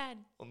like your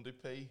pen.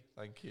 100p,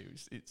 thank you.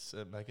 It's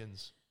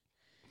Megan's.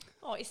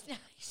 Oh, it's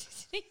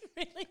nice. It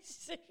really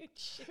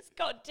suits. It's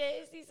got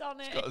daisies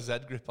on it. It's got a Z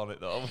grip on it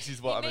though, which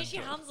is what I'm makes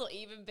your hands look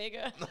even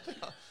bigger. Do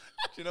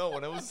you know,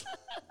 when I was...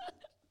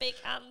 Big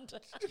hand.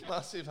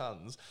 Massive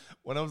hands.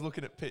 When I was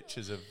looking at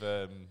pictures of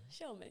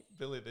Show me.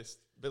 Billy this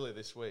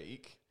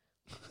week...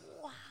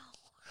 Wow.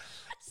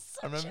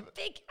 That's such a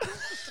big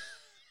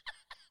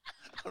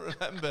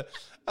hand.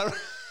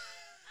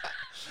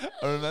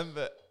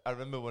 I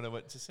remember when I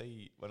went to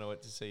see when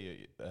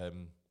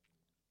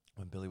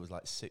Billy was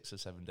like 6 or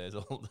 7 days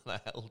old and I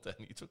held her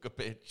and you took a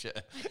picture.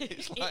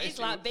 It's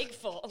like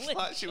Bigfoot. It's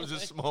like she was a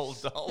small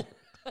doll.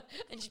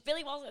 And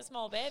Billy wasn't a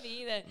small baby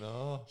either.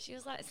 No. She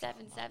was like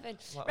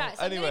 7'7". Like, right,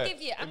 so anyway, I'm going to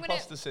give you...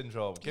 Imposter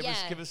Syndrome. Give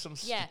us some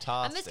statistics.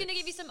 I'm just going to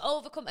give you some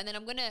overcome and then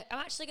I'm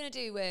actually going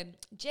to do...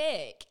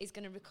 Jake is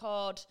going to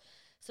record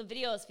some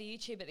videos for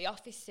YouTube at the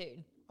office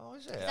soon. Oh,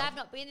 is it? Because I've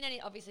not been in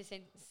any, obviously,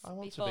 since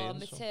before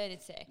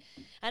maternity.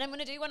 And I'm going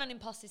to do one on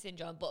imposter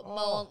syndrome,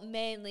 but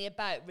mainly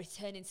about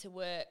returning to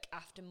work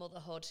after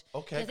motherhood.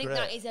 Okay, I think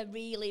that is a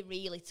really,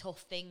 really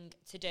tough thing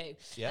to do.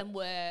 Yep.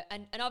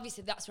 And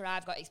obviously that's where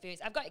I've got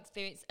experience. I've got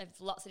experience of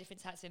lots of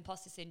different types of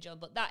imposter syndrome,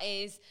 but that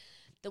is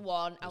the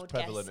one I would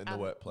guess. Prevalent in the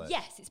workplace.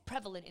 Yes, it's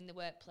prevalent in the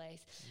workplace.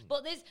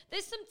 But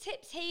there's some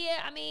tips here.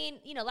 I mean,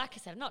 like I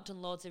said, I've not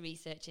done loads of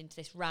research into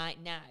this right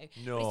now.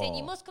 No. But he's saying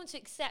you must come to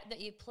accept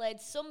that you've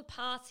played some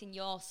part in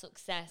your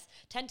success,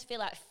 tend to feel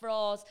like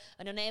frauds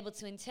and unable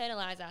to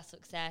internalise our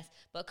success,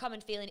 but a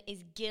common feeling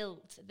is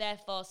guilt.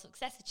 Therefore,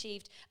 success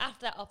achieved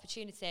after that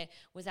opportunity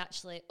was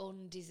actually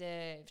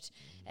undeserved.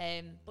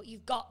 But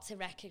you've got to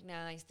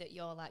recognise that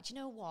you're like, do you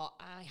know what?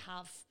 I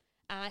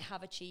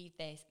have achieved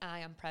this.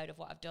 I am proud of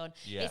what I've done.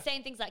 Yeah. It's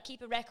saying things like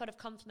keep a record of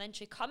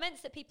complimentary comments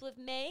that people have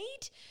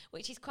made,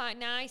 which is quite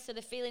nice. So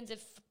the feelings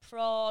of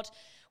fraud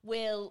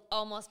will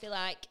almost be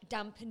like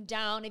dampened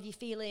down if you're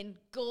feeling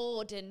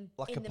good and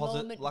like in the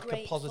moment grateful.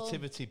 A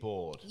positivity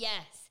board.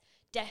 Yes,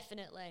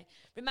 definitely.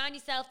 Remind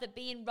yourself that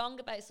being wrong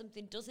about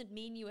something doesn't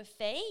mean you are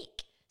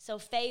fake. So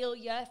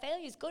failure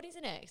is good,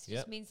 isn't it? It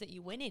just means that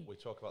you're winning. We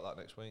talk about that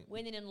next week.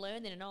 Winning and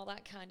learning and all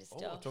that kind of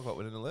stuff. Oh, talk about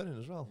winning and learning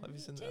as well. Have you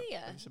seen that?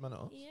 Have you seen my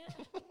notes? Yeah.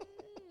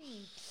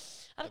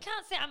 I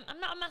can't say I'm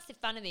not a massive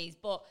fan of these,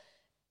 but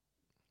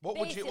what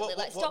would you?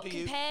 Stop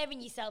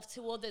comparing yourself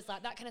to others,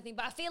 like that kind of thing.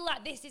 But I feel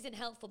like this isn't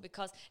helpful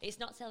because it's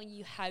not telling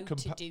you how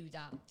to do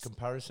that.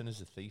 Comparison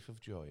is a thief of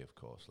joy, of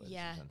course, ladies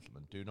and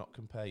gentlemen. Do not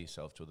compare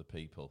yourself to other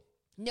people.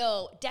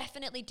 No,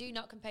 definitely do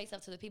not compare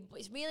yourself to other people.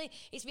 But it's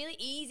really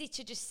easy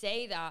to just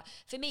say that.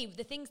 For me,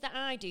 the things that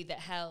I do that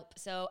help.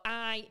 So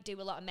I do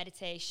a lot of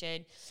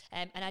meditation,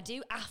 and I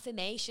do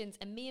affirmations.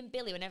 And me and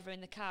Billy, whenever we're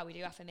in the car, we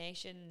do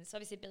affirmations. So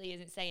obviously Billy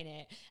isn't saying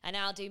it, and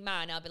I'll do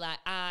mine. I'll be like,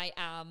 I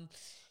am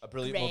a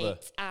brilliant great, mother.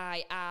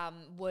 I am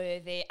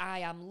worthy, I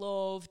am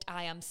loved,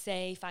 I am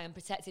safe, I am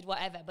protected,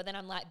 whatever. But then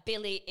I'm like,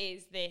 Billy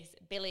is this,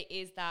 Billy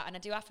is that, and I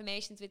do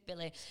affirmations with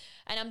Billy,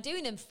 and I'm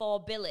doing them for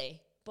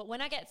Billy. But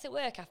when I get to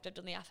work after I've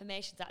done the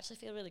affirmations, I actually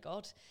feel really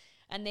good.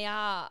 And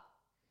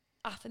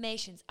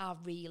affirmations are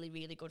really,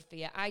 really good for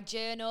you. I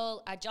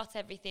journal, I jot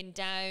everything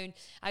down.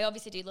 I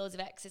obviously do loads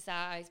of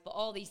exercise, but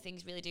all these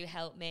things really do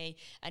help me.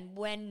 And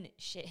when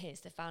shit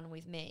hits the fan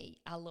with me,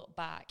 I look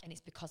back and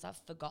it's because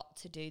I've forgot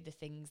to do the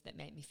things that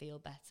make me feel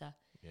better.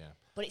 Yeah.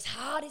 But it's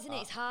hard, isn't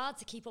it? It's hard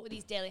to keep up with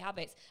these daily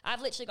habits.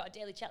 I've literally got a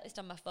daily checklist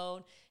on my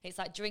phone. It's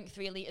like drink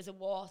 3 litres of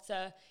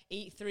water,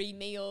 eat 3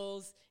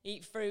 meals,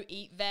 eat fruit,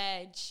 eat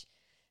veg,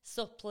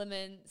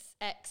 supplements,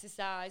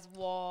 exercise,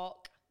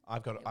 walk.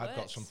 I've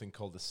got something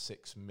called the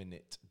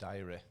 6-minute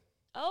diary.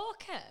 Oh,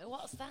 okay.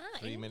 What's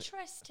that?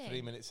 Interesting.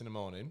 3 minutes in the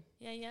morning.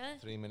 Yeah.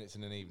 3 minutes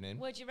in an evening.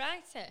 Where'd you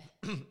write it?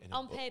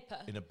 On paper?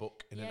 In a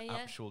book, an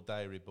actual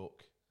diary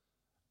book.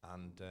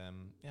 And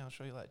I'll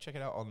show you later. Check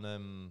it out on.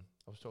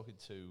 I was talking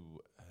to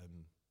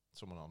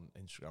someone on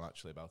Instagram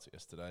actually about it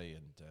yesterday,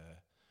 and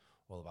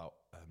all about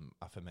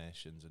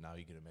affirmations and how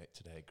you're going to make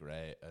today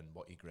great and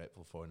what you're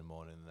grateful for in the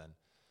morning, and then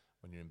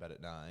when you're in bed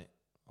at night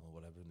or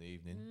whatever in the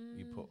evening,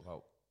 you put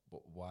about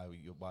why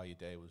your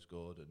day was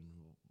good and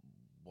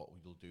what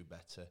you'll do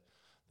better.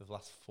 The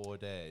last 4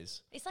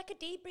 days. It's like a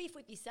debrief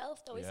with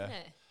yourself, though, isn't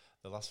it?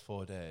 The last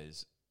 4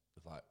 days,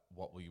 like,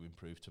 what will you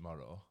improve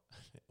tomorrow?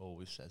 It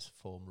always says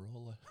foam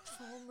roller.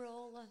 Foam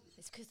roller.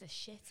 It's because they're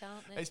shit,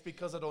 aren't they? It's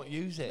because I don't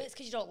use it. But it's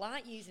because you don't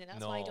like using it.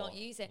 That's why you don't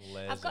use it.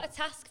 Lazy. I've got a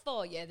task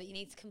for you that you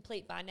need to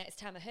complete by next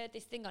time. I heard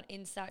this thing on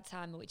Insight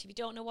Timer, which if you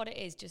don't know what it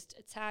is, just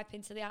type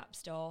into the App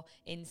Store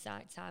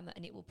Insight Timer,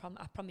 and it will.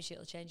 I promise you,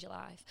 it'll change your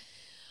life.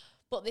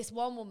 But this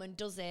one woman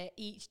does it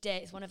each day.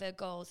 It's one of her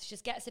goals. She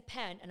just gets a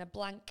pen and a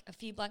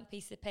few blank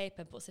pieces of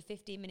paper, puts a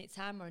 15-minute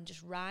timer, and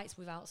just writes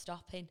without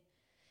stopping.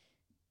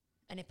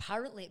 And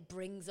apparently it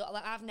brings up,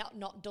 like I've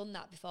not done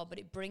that before, but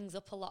it brings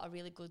up a lot of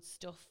really good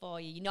stuff for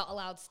you. You're not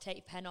allowed to take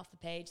your pen off the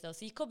page though.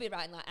 So you could be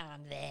writing like,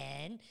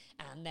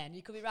 and then.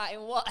 You could be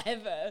writing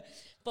whatever,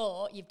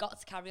 but you've got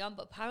to carry on.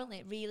 But apparently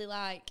it really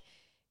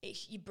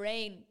your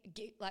brain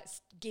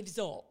gives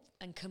up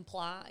and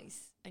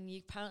complies. And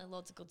you apparently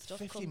loads of good stuff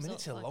 15 comes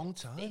minutes up. is a long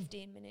time.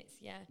 15 minutes,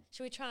 yeah.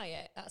 Shall we try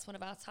it? That's one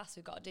of our tasks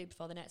we've got to do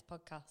before the next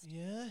podcast.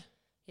 Yeah.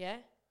 Yeah?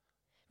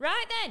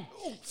 Right then.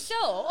 Ooh.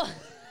 So...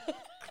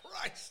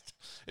 Christ.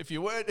 If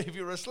you were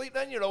asleep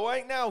then, you're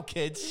awake now,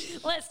 kids.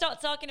 Let's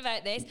start talking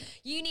about this.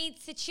 You need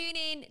to tune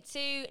in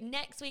to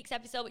next week's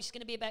episode, which is going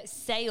to be about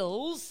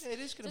sales. It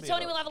is going to be. So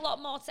Tony will have a lot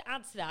more to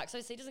add to that, because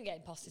obviously he doesn't get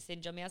imposter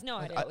syndrome. He has no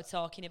idea what we're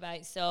talking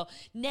about. So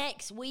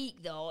next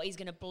week, though, he's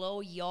going to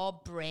blow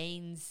your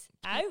brains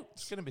out.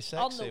 It's going to be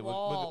sexy. On the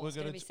wall. It's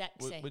going to be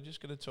sexy. We're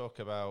just going to talk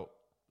about...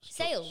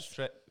 Sales.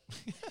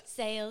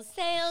 Sales.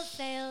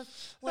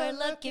 We're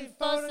looking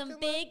for some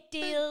big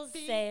deals.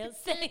 Sales.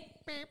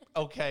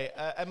 Okay,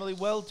 Emily,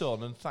 well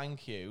done and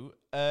thank you.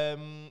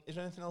 Is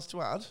there anything else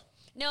to add?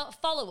 No,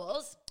 follow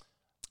us.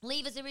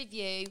 Leave us a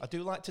review. I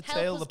do like to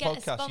tail the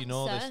podcast. You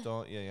know this,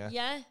 don't you?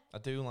 Yeah. I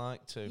do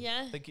like to.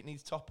 Yeah. I think it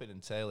needs topping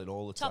and tailing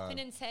all the time. Topping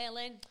and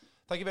tailing.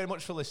 Thank you very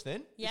much for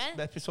listening. Yeah. This is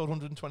episode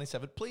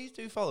 127. Please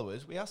do follow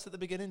us. We asked at the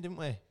beginning, didn't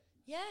we?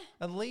 Yeah.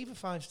 And leave a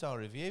 5-star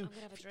review. I'm going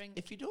to have a drink.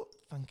 If you don't,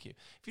 thank you.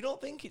 If you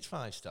don't think it's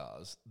 5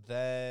 stars,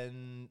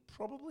 then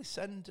probably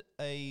send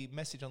a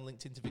message on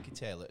LinkedIn to Vicky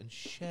Taylor and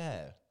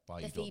share why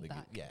you don't think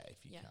it. If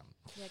you can.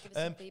 Yeah, give us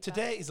some feedback.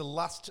 Today is the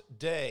last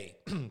day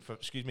for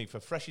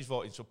Freshies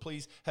voting. So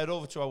please head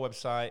over to our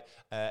website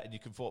and you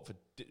can vote for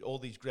all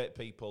these great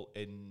people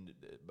in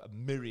a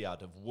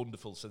myriad of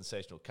wonderful,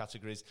 sensational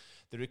categories.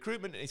 The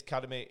Recruitment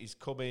Academy is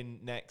coming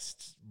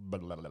next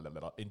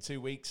in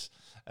 2 weeks.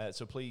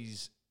 So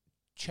please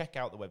check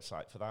out the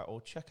website for that, or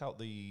check out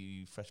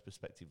the Fresh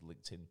Perspective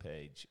LinkedIn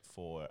page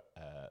for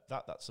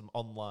that. That's some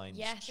online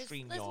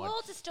stream. There's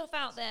loads of stuff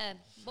out there.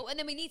 And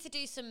then we need to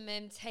do some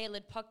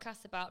tailored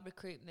podcasts about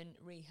recruitment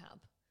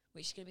rehab,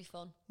 which is going to be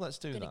fun. Let's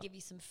do that. Going to give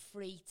you some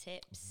free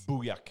tips.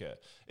 Booyaka.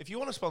 If you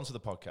want to sponsor the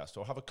podcast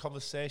or have a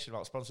conversation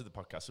about sponsoring the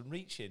podcast and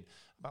reaching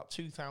about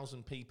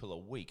 2,000 people a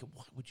week,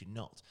 why would you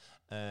not?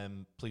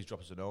 Please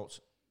drop us a note.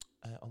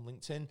 On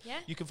LinkedIn. Yeah.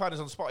 You can find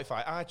us on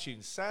Spotify,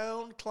 iTunes,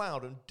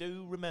 SoundCloud, and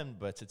do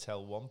remember to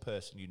tell one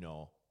person you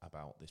know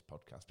about this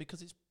podcast,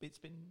 because it's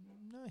been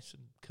nice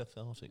and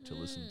cathartic to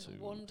listen to.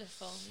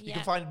 Wonderful. You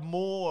can find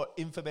more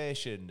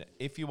information,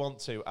 if you want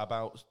to,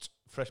 about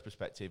Fresh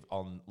Perspective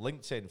on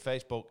LinkedIn,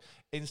 Facebook,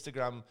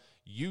 Instagram,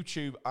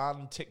 YouTube,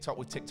 and TikTok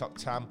with TikTok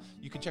Tam.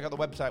 You can check out the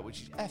website,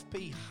 which is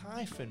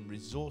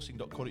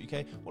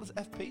fp-resourcing.co.uk. What does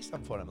FP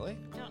stand for, Emily?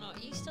 I don't know. Are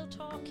you still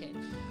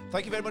talking?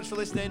 Thank you very much for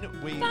listening.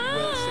 We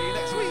will see you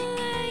next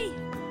week.